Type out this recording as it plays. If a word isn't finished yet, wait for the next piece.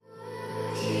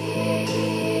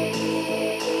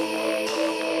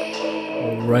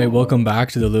right, welcome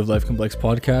back to the Live Life Complex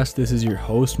podcast. This is your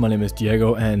host. My name is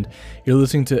Diego, and you're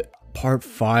listening to part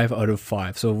 5 out of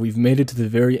 5. So we've made it to the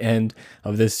very end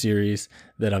of this series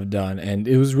that I've done, and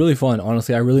it was really fun.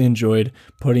 Honestly, I really enjoyed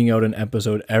putting out an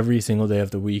episode every single day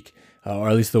of the week, or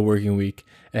at least the working week.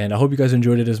 And I hope you guys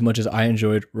enjoyed it as much as I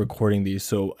enjoyed recording these.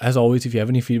 So as always, if you have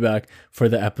any feedback for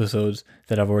the episodes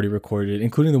that I've already recorded,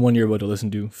 including the one you're about to listen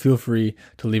to, feel free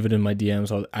to leave it in my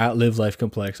DMs at Live Life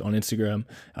Complex on Instagram,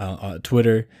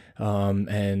 Twitter,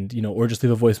 and or just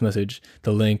leave a voice message.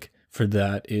 The link for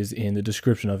that is in the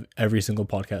description of every single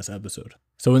podcast episode.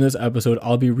 So in this episode,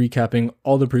 I'll be recapping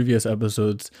all the previous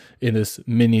episodes in this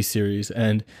mini series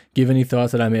and give any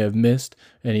thoughts that I may have missed,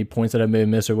 any points that I may have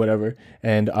missed or whatever.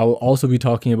 And I will also be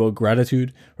talking about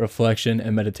gratitude, reflection,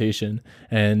 and meditation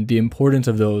and the importance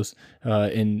of those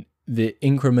in the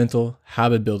incremental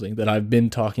habit building that I've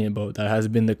been talking about. That has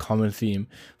been the common theme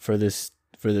for this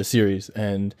series.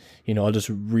 And I'll just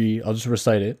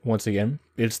recite it once again.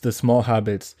 It's the small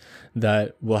habits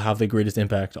that will have the greatest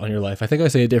impact on your life. I think I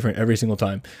say it different every single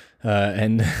time,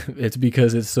 and it's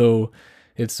because there's so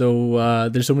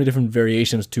many different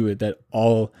variations to it that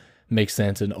all make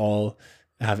sense and all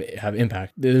have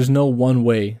impact. There's no one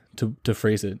way to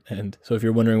phrase it, and so if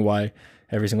you're wondering why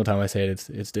every single time I say it,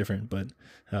 it's different. But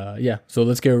so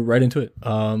let's get right into it.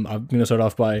 I'm going to start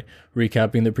off by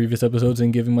recapping the previous episodes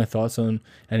and giving my thoughts on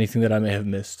anything that I may have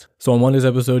missed. So on Monday's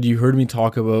episode, you heard me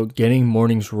talk about getting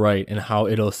mornings right and how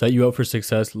it'll set you up for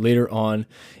success later on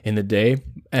in the day.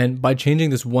 And by changing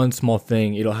this one small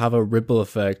thing, it'll have a ripple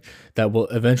effect that will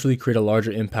eventually create a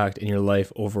larger impact in your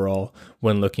life overall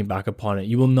when looking back upon it.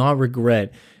 You will not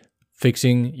regret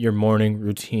fixing your morning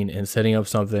routine and setting up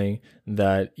something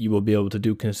that you will be able to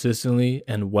do consistently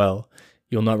and well.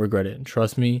 You'll not regret it. And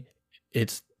trust me,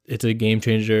 it's a game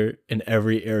changer in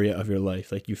every area of your life.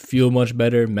 Like, you feel much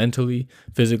better mentally,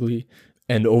 physically,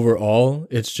 and overall,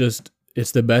 it's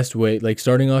the best way. Like,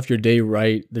 starting off your day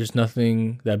right, there's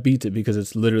nothing that beats it, because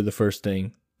it's literally the first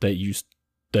thing that you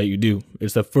do.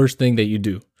 It's the first thing that you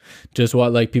do. Just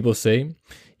what, like, people say,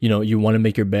 you want to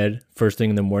make your bed first thing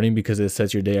in the morning because it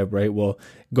sets your day up right. Well,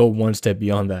 go one step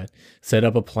beyond that. Set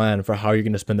up a plan for how you're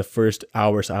going to spend the first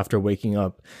hours after waking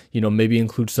up. Maybe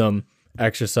include some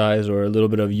exercise or a little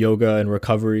bit of yoga and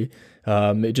recovery,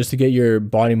 just to get your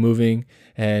body moving.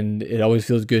 And it always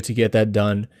feels good to get that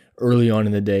done early on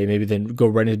in the day. Maybe then go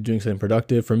right into doing something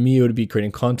productive. For me, it would be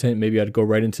creating content. Maybe I'd go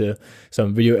right into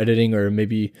some video editing, or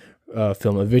maybe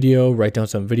film a video, write down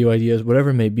some video ideas, whatever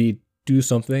it may be. Do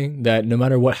something that no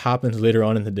matter what happens later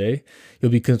on in the day, you'll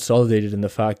be consolidated in the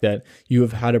fact that you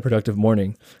have had a productive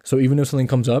morning. So even if something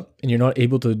comes up and you're not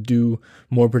able to do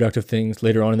more productive things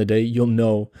later on in the day, you'll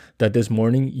know that this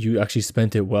morning you actually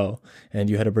spent it well and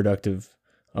you had a productive,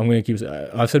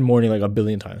 I've said morning like a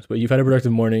billion times, but you've had a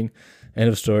productive morning. End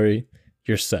of story.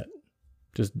 You're set.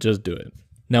 Just do it.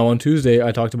 Now, on Tuesday,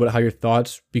 I talked about how your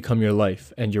thoughts become your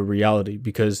life and your reality,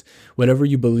 because whatever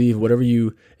you believe, whatever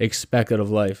you expect out of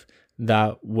life,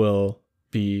 that will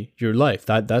be your life.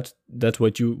 That's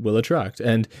what you will attract.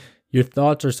 And your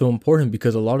thoughts are so important,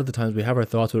 because a lot of the times we have our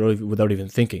thoughts without even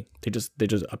thinking. They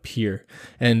just appear.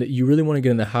 And you really want to get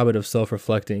in the habit of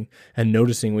self-reflecting and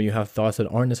noticing when you have thoughts that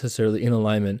aren't necessarily in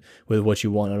alignment with what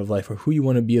you want out of life or who you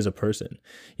want to be as a person.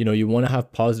 You want to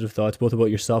have positive thoughts both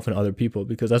about yourself and other people,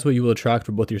 because that's what you will attract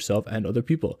for both yourself and other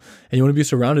people. And you want to be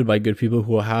surrounded by good people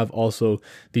who have also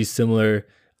these similar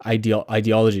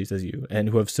ideologies as you and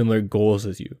who have similar goals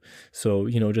as you. So,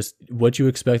 just what you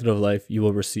expect out of life, you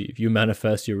will receive. You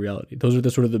manifest your reality. Those are the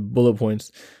sort of the bullet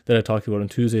points that I talked about on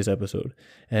Tuesday's episode.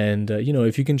 And,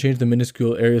 if you can change the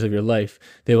minuscule areas of your life,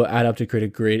 they will add up to create a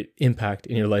great impact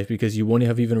in your life, because you won't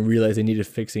have even realized they needed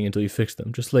fixing until you fix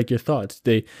them. Just like your thoughts,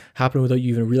 they happen without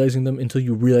you even realizing them until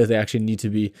you realize they actually need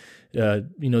to be,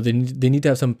 they need to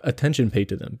have some attention paid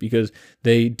to them, because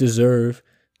they deserve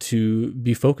to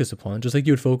be focused upon. Just like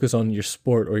you would focus on your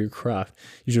sport or your craft,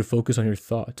 you should focus on your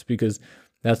thoughts, because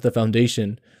that's the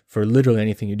foundation for literally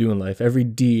anything you do in life. Every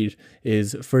deed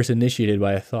is first initiated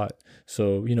by a thought.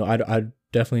 So, I'd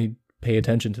definitely pay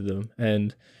attention to them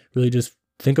and really just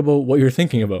think about what you're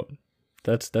thinking about.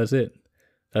 That's it.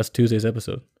 That's Tuesday's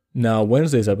episode. Now,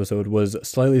 Wednesday's episode was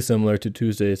slightly similar to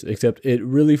Tuesday's, except it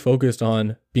really focused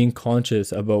on being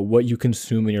conscious about what you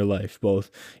consume in your life, both,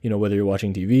 whether you're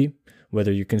watching TV,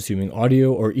 whether you're consuming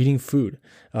audio or eating food,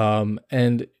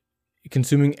 and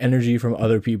consuming energy from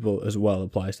other people as well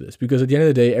applies to this, because at the end of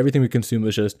the day, everything we consume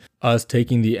is just us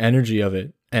taking the energy of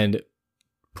it and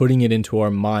putting it into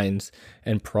our minds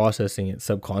and processing it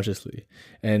subconsciously.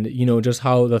 And, just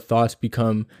how the thoughts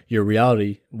become your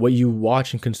reality. What you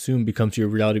watch and consume becomes your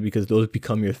reality because those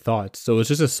become your thoughts. So it's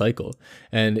just a cycle.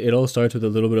 And it all starts with a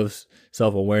little bit of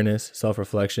self-awareness,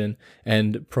 self-reflection,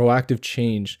 and proactive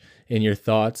change in your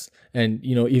thoughts. And,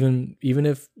 even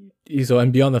if, so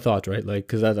and beyond the thoughts, right? Like,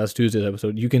 because that's Tuesday's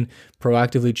episode. You can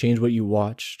proactively change what you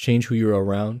watch, change who you're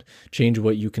around, change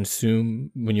what you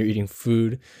consume when you're eating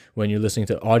food, when you're listening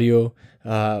to audio,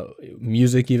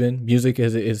 music. Even music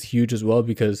is huge as well,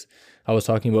 because I was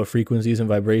talking about frequencies and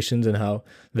vibrations and how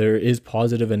there is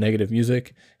positive and negative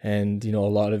music, and a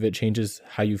lot of it changes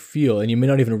how you feel, and you may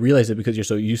not even realize it because you're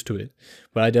so used to it.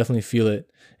 But I definitely feel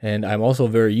it, and I'm also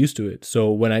very used to it.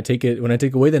 So when I take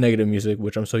away the negative music,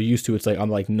 which I'm so used to, it's like I'm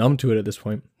like numb to it at this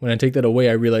point. When I take that away,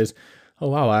 I realize, oh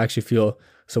wow, I actually feel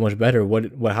so much better.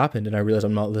 What happened? And I realize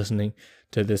I'm not listening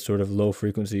to this sort of low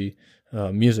frequency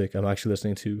music. I'm actually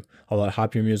listening to a lot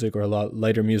happier music or a lot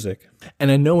lighter music. And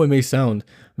I know it may sound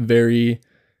very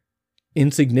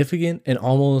insignificant and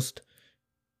almost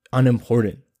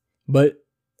unimportant, but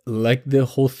like the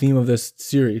whole theme of this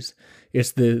series,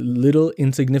 it's the little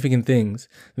insignificant things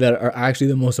that are actually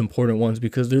the most important ones,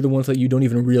 because they're the ones that you don't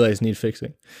even realize need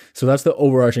fixing. So that's the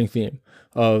overarching theme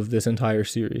of this entire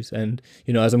series. And,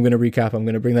 as I'm going to recap, I'm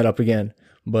going to bring that up again.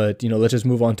 But, let's just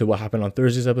move on to what happened on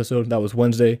Thursday's episode. That was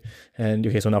Wednesday. And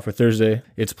okay, so now for Thursday,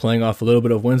 it's playing off a little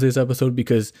bit of Wednesday's episode,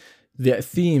 because the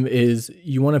theme is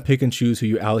you want to pick and choose who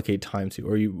you allocate time to,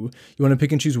 or you want to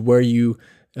pick and choose where you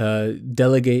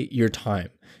delegate your time,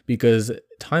 because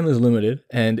time is limited,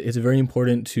 and it's very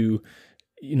important to,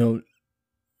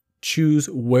 choose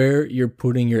where you're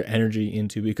putting your energy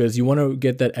into, because you want to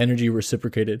get that energy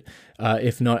reciprocated,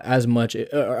 if not as much,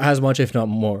 if not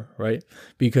more, right?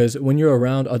 Because when you're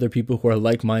around other people who are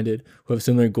like-minded, who have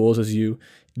similar goals as you,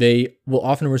 they will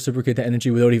often reciprocate the energy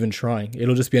without even trying.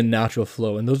 It'll just be a natural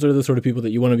flow. And those are the sort of people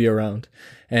that you want to be around.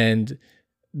 And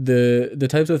the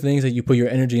types of things that you put your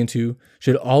energy into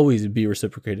should always be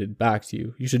reciprocated back to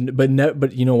you. You should,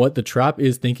 but you know what? The trap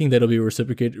is thinking that it'll be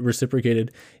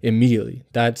reciprocated immediately.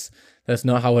 That's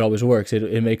not how it always works.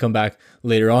 It may come back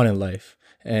later on in life.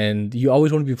 And you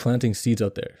always want to be planting seeds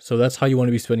out there. So that's how you want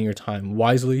to be spending your time,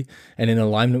 wisely and in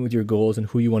alignment with your goals and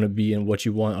who you want to be and what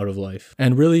you want out of life.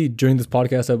 And really, during this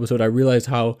podcast episode, I realized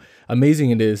how amazing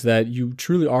it is that you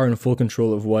truly are in full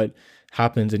control of what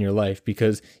happens in your life,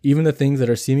 because even the things that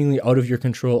are seemingly out of your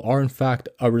control are in fact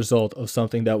a result of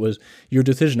something that was your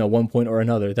decision at one point or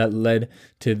another that led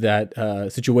to that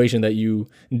situation that you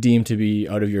deem to be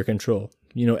out of your control.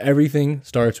 Everything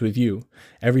starts with you.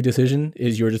 Every decision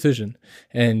is your decision.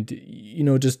 And,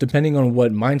 just depending on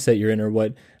what mindset you're in or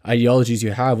what ideologies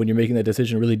you have when you're making that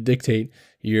decision really dictate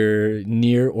your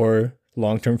near or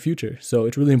long-term future. So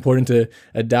it's really important to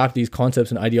adapt these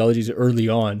concepts and ideologies early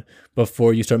on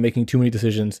before you start making too many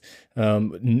decisions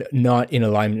not in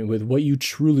alignment with what you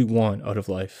truly want out of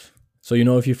life. So,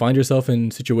 if you find yourself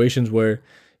in situations where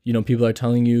people are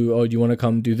telling you, oh, do you want to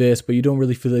come do this, but you don't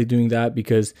really feel like doing that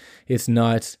because it's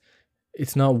not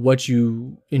what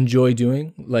you enjoy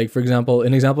doing. Like, for example,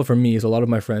 an example for me is a lot of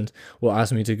my friends will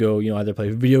ask me to go, either play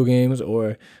video games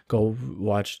or go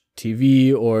watch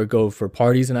TV or go for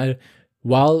parties. And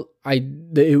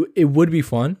it would be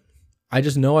fun, I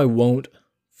just know I won't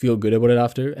feel good about it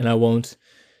after, and I won't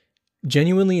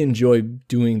genuinely enjoy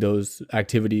doing those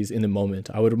activities in the moment.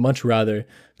 I would much rather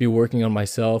be working on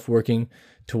myself, working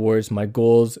towards my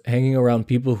goals, hanging around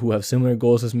people who have similar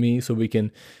goals as me, so we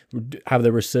can have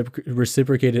the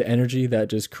reciprocated energy that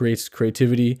just creates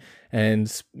creativity and,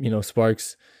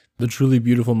 sparks the truly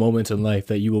beautiful moments in life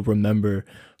that you will remember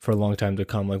for a long time to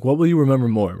come. Like, what will you remember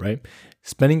more, right?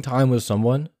 Spending time with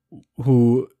someone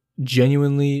who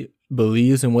genuinely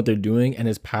believes in what they're doing and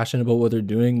is passionate about what they're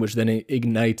doing, which then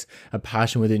ignites a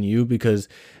passion within you because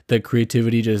the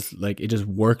creativity just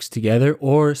works together.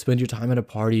 Or spend your time at a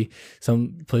party,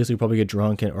 some place you probably get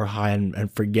drunk or high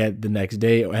and forget the next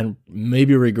day and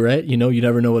maybe regret. You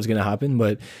never know what's going to happen,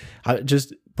 but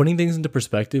just putting things into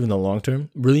perspective in the long term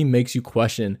really makes you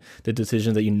question the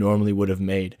decisions that you normally would have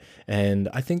made. And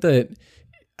I think that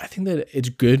it's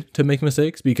good to make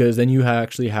mistakes, because then you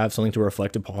actually have something to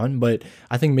reflect upon. But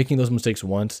I think making those mistakes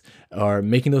once, or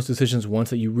making those decisions once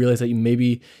that you realize that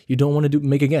you don't want to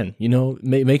make again,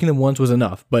 making them once was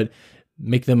enough, but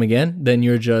make them again, then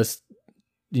you're just,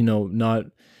 you're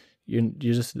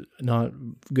just not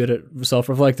good at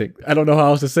self-reflecting. I don't know how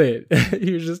else to say it.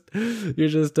 you're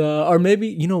just, or maybe,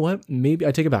 you know what? Maybe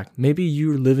I take it back. Maybe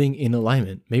you're living in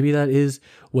alignment. Maybe that is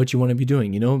what you want to be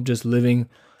doing, just living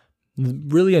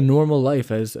really a normal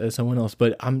life as someone else.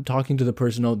 But I'm talking to the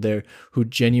person out there who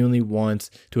genuinely wants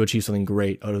to achieve something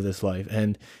great out of this life.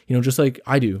 And, just like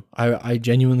I do, I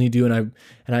genuinely do. And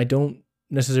I don't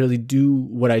necessarily do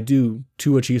what I do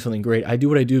to achieve something great. I do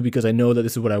what I do because I know that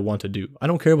this is what I want to do. I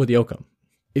don't care about the outcome.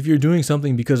 If you're doing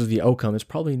something because of the outcome, it's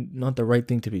probably not the right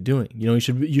thing to be doing. You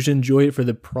should enjoy it for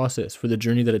the process, for the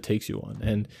journey that it takes you on.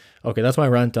 And okay, that's my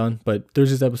rant done. But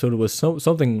Thursday's episode was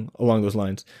something along those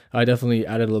lines. I definitely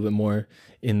added a little bit more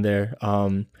in there.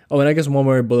 And I guess one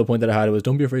more bullet point that I had was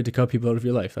don't be afraid to cut people out of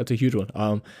your life. That's a huge one.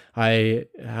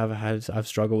 I've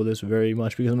struggled with this very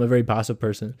much because I'm a very passive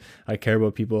person. I care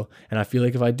about people, and I feel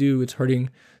like if I do, it's hurting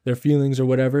their feelings or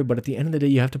whatever. But at the end of the day,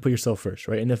 you have to put yourself first,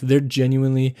 right? And if they're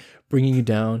genuinely bringing you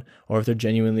down, or if they're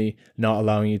genuinely not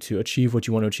allowing you to achieve what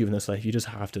you want to achieve in this life, you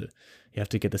have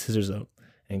to get the scissors out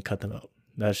and cut them out.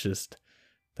 That's just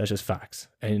facts.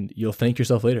 And you'll thank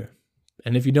yourself later.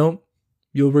 And if you don't,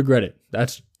 you'll regret it.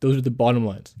 Those are the bottom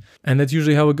lines. And that's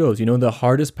usually how it goes. The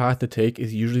hardest path to take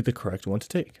is usually the correct one to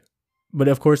take. But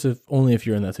of course, only if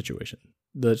you're in that situation.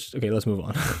 Let's move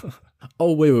on.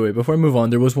 Oh, wait. Before I move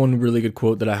on, there was one really good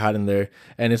quote that I had in there.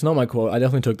 And it's not my quote. I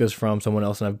definitely took this from someone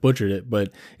else and I've butchered it.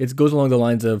 But it goes along the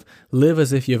lines of live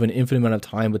as if you have an infinite amount of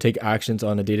time, but take actions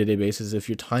on a day-to-day basis if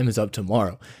your time is up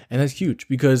tomorrow. And that's huge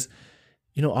because,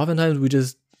 oftentimes we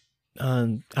just,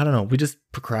 we just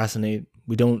procrastinate.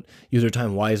 We don't use our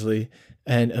time wisely.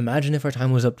 And imagine if our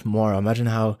time was up tomorrow. Imagine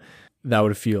how that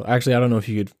would feel. Actually, I don't know if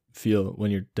you could feel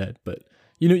when you're dead, but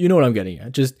you know what I'm getting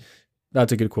at.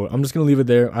 That's a good quote. I'm just going to leave it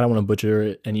there. I don't want to butcher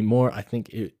it anymore. I think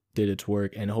it did its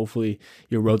work, and hopefully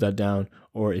you wrote that down,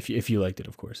 or if you liked it,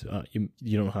 of course. You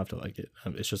don't have to like it.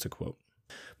 It's just a quote.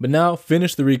 But now,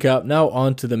 finish the recap. Now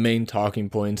on to the main talking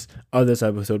points of this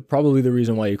episode. Probably the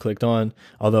reason why you clicked on,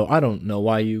 although I don't know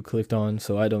why you clicked on,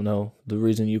 so I don't know the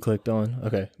reason you clicked on.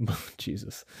 Okay,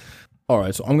 Jesus. All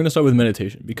right, so I'm going to start with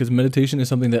meditation because meditation is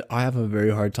something that I have a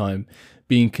very hard time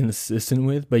being consistent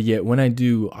with, but yet when I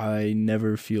do, I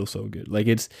never feel so good. Like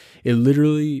it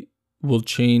literally will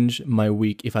change my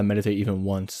week if I meditate even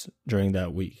once during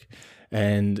that week.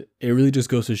 And it really just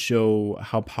goes to show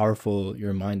how powerful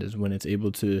your mind is when it's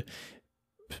able to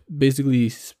basically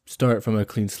start from a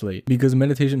clean slate, because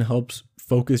meditation helps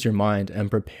focus your mind and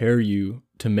prepare you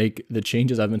to make the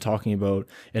changes I've been talking about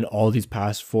in all these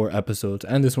past 4 episodes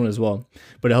and this one as well.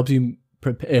 But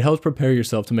it helps prepare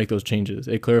yourself to make those changes.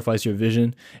 It clarifies your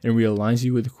vision and realigns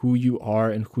you with who you are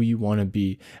and who you want to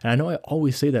be. And I know I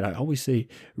always say that. I always say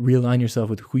realign yourself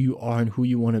with who you are and who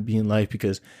you want to be in life,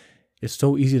 because it's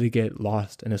so easy to get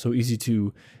lost and it's so easy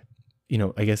to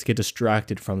get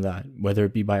distracted from that, whether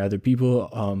it be by other people,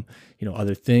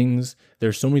 other things.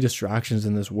 There's so many distractions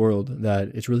in this world that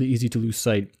it's really easy to lose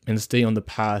sight and stay on the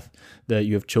path that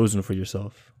you have chosen for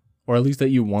yourself, or at least that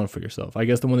you want for yourself. I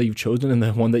guess the one that you've chosen and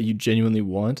the one that you genuinely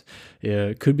want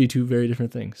could be 2 very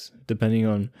different things, depending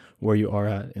on where you are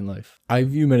at in life. I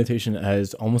view meditation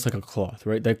as almost like a cloth,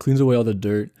 right? That cleans away all the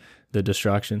dirt, the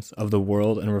distractions of the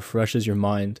world, and refreshes your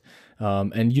mind.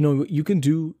 And you can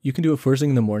do it first thing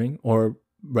in the morning or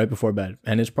right before bed,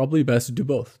 and it's probably best to do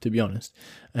both, to be honest.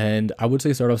 And I would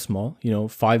say start off small,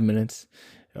 5 minutes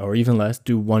or even less.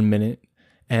 Do 1 minute,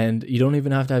 and you don't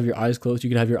even have to have your eyes closed. You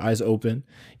could have your eyes open.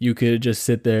 You could just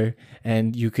sit there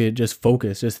and you could just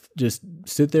focus, just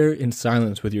sit there in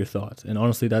silence with your thoughts. And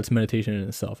honestly, that's meditation in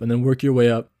itself. And then work your way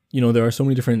up. There are so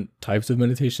many different types of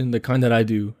meditation. The kind that I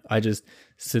do, I just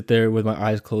sit there with my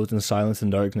eyes closed in silence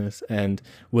and darkness and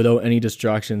without any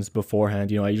distractions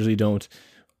beforehand. I usually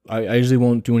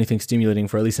won't do anything stimulating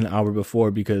for at least an hour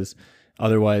before, because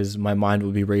otherwise my mind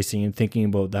will be racing and thinking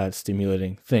about that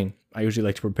stimulating thing. I usually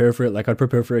like to prepare for it like I'd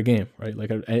prepare for a game, right?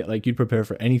 Like you'd prepare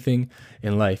for anything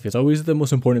in life. It's always the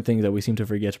most important thing that we seem to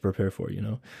forget to prepare for,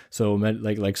 So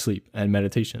like sleep and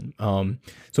meditation.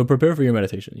 So prepare for your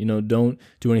meditation. Don't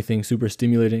do anything super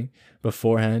stimulating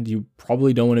beforehand. You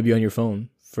probably don't want to be on your phone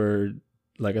for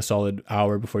like a solid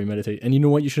hour before you meditate. And you know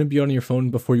what? You shouldn't be on your phone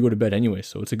before you go to bed anyway.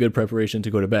 So it's a good preparation to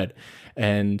go to bed.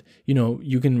 And,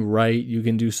 you can write, you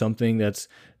can do something that's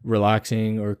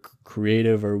relaxing or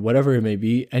creative or whatever it may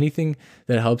be. Anything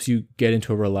that helps you get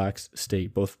into a relaxed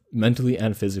state, both mentally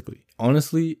and physically.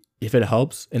 Honestly, if it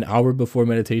helps, an hour before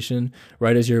meditation,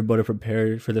 right as you're about to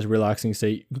prepare for this relaxing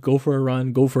state, go for a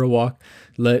run, go for a walk,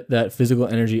 let that physical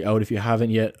energy out if you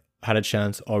haven't yet had a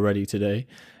chance already today.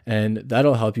 And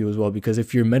that'll help you as well, because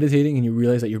if you're meditating and you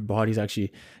realize that your body's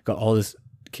actually got all this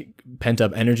pent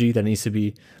up energy that needs to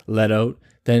be let out,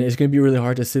 then it's going to be really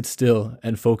hard to sit still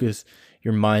and focus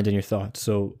your mind and your thoughts.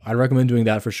 So I'd recommend doing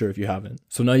that for sure if you haven't.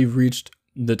 So now you've reached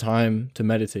the time to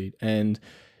meditate and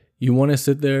you want to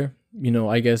sit there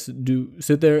I guess do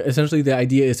sit there. Essentially, the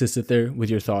idea is to sit there with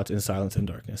your thoughts in silence and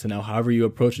darkness. And now, however you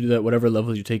approach to do that, whatever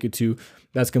levels you take it to,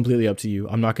 that's completely up to you.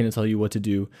 I'm not going to tell you what to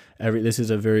do. This is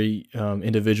a very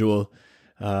individual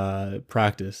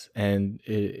practice, and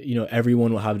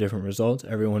everyone will have different results.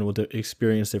 Everyone will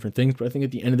experience different things, but I think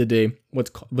at the end of the day, but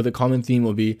the common theme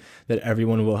will be that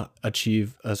everyone will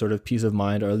achieve a sort of peace of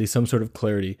mind, or at least some sort of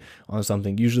clarity on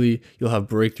something. Usually you'll have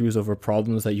breakthroughs over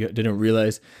problems that you didn't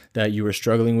realize that you were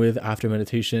struggling with after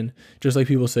meditation. Just like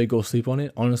people say, go sleep on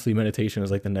it. Honestly, meditation is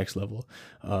like the next level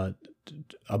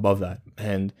above that.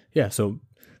 And yeah, so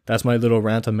that's my little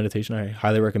rant on meditation. I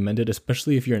highly recommend it,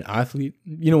 especially if you're an athlete.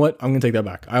 You know what? I'm going to take that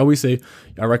back. I always say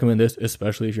I recommend this,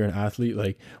 especially if you're an athlete.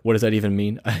 Like, what does that even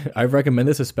mean? I recommend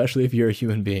this, especially if you're a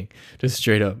human being, just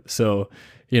straight up. So,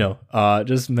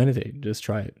 just meditate, just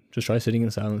try it. Just try sitting in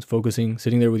silence, focusing,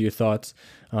 sitting there with your thoughts,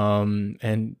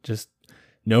 and just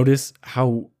notice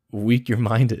how weak your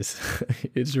mind is.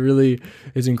 It's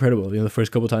incredible. The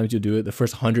first couple times you do it, the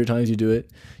first 100 times you do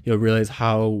it, you'll realize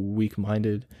how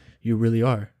weak-minded you really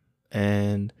are.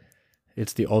 And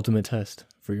it's the ultimate test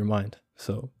for your mind.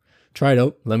 So try it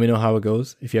out. Let me know how it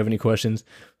goes. If you have any questions,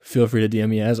 feel free to DM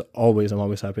me. As always, I'm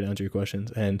always happy to answer your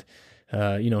questions. And,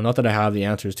 not that I have the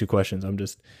answers to questions. I'm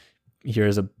just here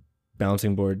as a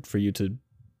bouncing board for you to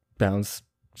bounce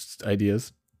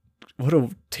ideas. What a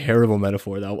terrible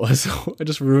metaphor that was. I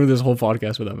just ruined this whole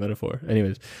podcast with that metaphor.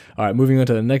 Anyways, all right, moving on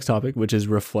to the next topic, which is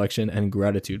reflection and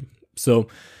gratitude. So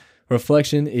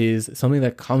reflection is something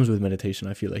that comes with meditation.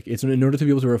 I feel like it's in order to be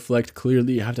able to reflect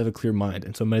clearly, you have to have a clear mind.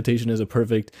 And so meditation is a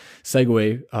perfect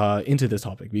segue into this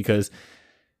topic, because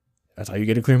that's how you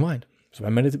get a clear mind. So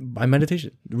by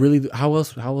meditation, really, how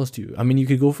else do you? I mean, you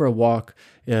could go for a walk,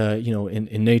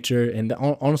 in nature, and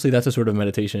honestly, that's a sort of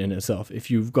meditation in itself. If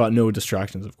you've got no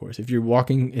distractions, of course. If you're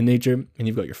walking in nature and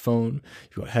you've got your phone,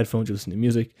 you've got headphones, you listen to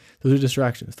music, those are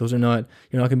distractions. You're not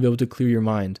going to be able to clear your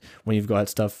mind when you've got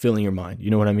stuff filling your mind.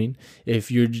 You know what I mean?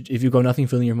 If you've got nothing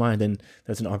filling your mind, then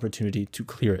that's an opportunity to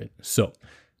clear it. So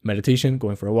meditation,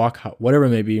 going for a walk, whatever it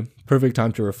may be, perfect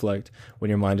time to reflect when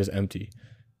your mind is empty.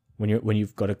 When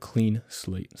you've got a clean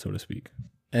slate, so to speak.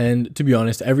 And to be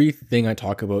honest, everything I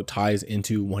talk about ties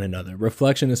into one another.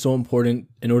 Reflection is so important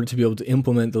in order to be able to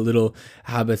implement the little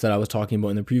habits that I was talking about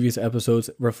in the previous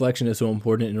episodes. Reflection is so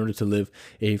important in order to live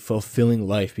a fulfilling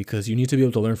life, because you need to be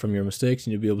able to learn from your mistakes.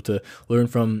 You need to be able to learn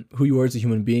from who you are as a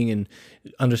human being and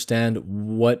understand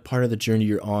what part of the journey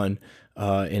you're on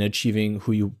in achieving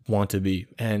who you want to be.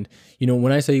 And,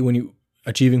 when I say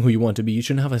achieving who you want to be, you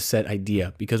shouldn't have a set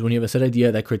idea, because when you have a set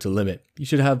idea, that creates a limit. You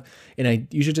should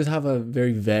just have a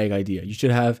very vague idea. You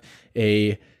should have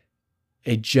a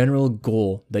general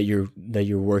goal that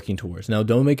you're working towards. Now,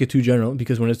 don't make it too general,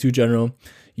 because when it's too general,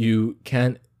 you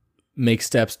can't make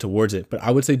steps towards it. But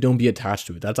I would say don't be attached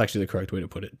to it. That's actually the correct way to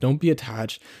put it. Don't be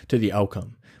attached to the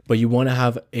outcome, but you want to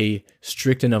have a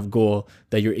strict enough goal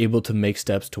that you're able to make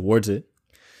steps towards it.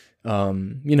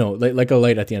 Like a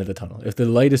light at the end of the tunnel. If the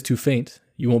light is too faint,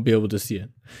 you won't be able to see it.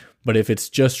 But if it's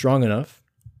just strong enough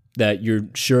that you're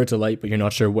sure it's a light, but you're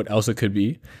not sure what else it could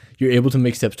be, you're able to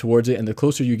make steps towards it. And the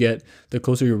closer you get, the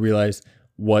closer you realize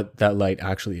what that light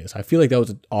actually is. I feel like that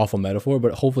was an awful metaphor,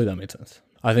 but hopefully that made sense.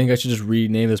 I think I should just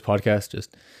rename this podcast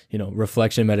just,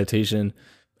 reflection, meditation,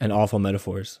 and awful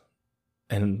metaphors,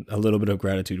 and a little bit of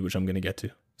gratitude, which I'm going to get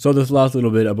to. So this last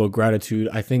little bit about gratitude,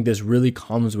 I think this really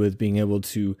comes with being able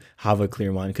to have a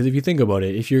clear mind. Because if you think about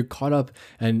it, if you're caught up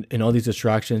in all these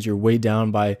distractions, you're weighed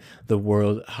down by the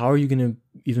world, how are you going to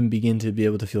even begin to be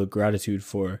able to feel gratitude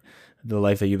for the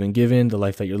life that you've been given, the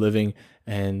life that you're living,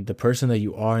 and the person that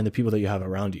you are and the people that you have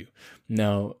around you?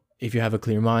 Now, if you have a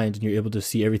clear mind and you're able to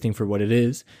see everything for what it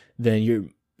is,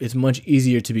 then it's much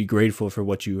easier to be grateful for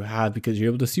what you have, because you're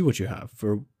able to see what you have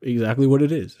for exactly what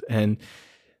it is. And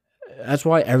that's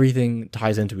why everything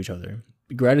ties into each other.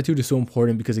 Gratitude is so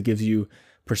important because it gives you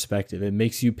perspective. It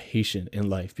makes you patient in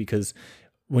life, because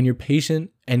when you're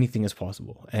patient, anything is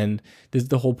possible. And this is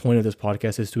the whole point of this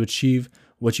podcast, is to achieve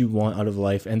what you want out of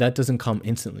life. And that doesn't come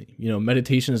instantly.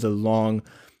 Meditation is a long,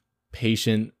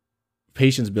 patience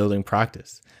building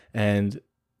practice. And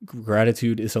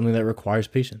gratitude is something that requires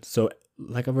patience. So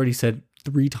like I've already said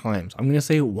 3 times, I'm going to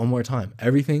say it one more time.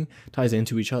 Everything ties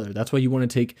into each other. That's why you want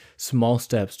to take small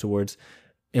steps towards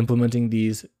implementing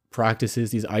these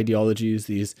practices, these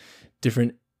ideologies,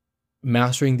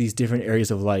 mastering these different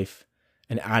areas of life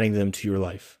and adding them to your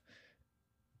life.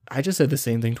 I just said the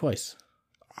same thing twice.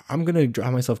 I'm going to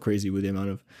drive myself crazy with the amount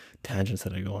of tangents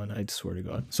that I go on. I swear to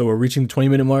God. So we're reaching the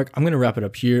 20-minute mark. I'm going to wrap it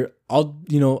up here. I'll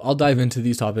dive into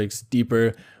these topics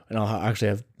deeper, and I'll actually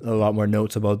have a lot more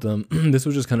notes about them. This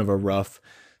was just kind of a rough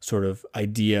sort of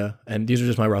idea. And these are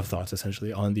just my rough thoughts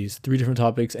essentially on these 3 different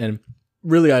topics. And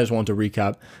really, I just want to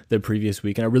recap the previous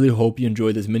week. And I really hope you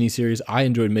enjoyed this mini series. I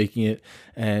enjoyed making it.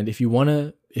 And if you want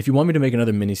me to make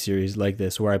another mini series like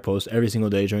this, where I post every single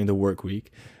day during the work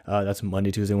week, that's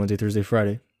Monday, Tuesday, Wednesday, Thursday,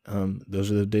 Friday.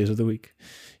 Those are the days of the week.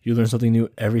 You learn something new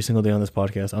every single day on this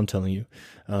podcast, I'm telling you.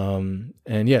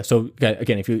 And yeah, so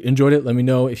again, if you enjoyed it, let me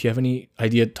know. If you have any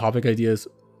topic ideas,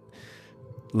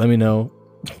 let me know.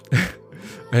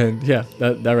 And yeah,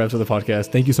 that wraps up the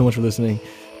podcast. Thank you so much for listening.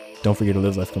 Don't forget to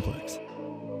live life complex.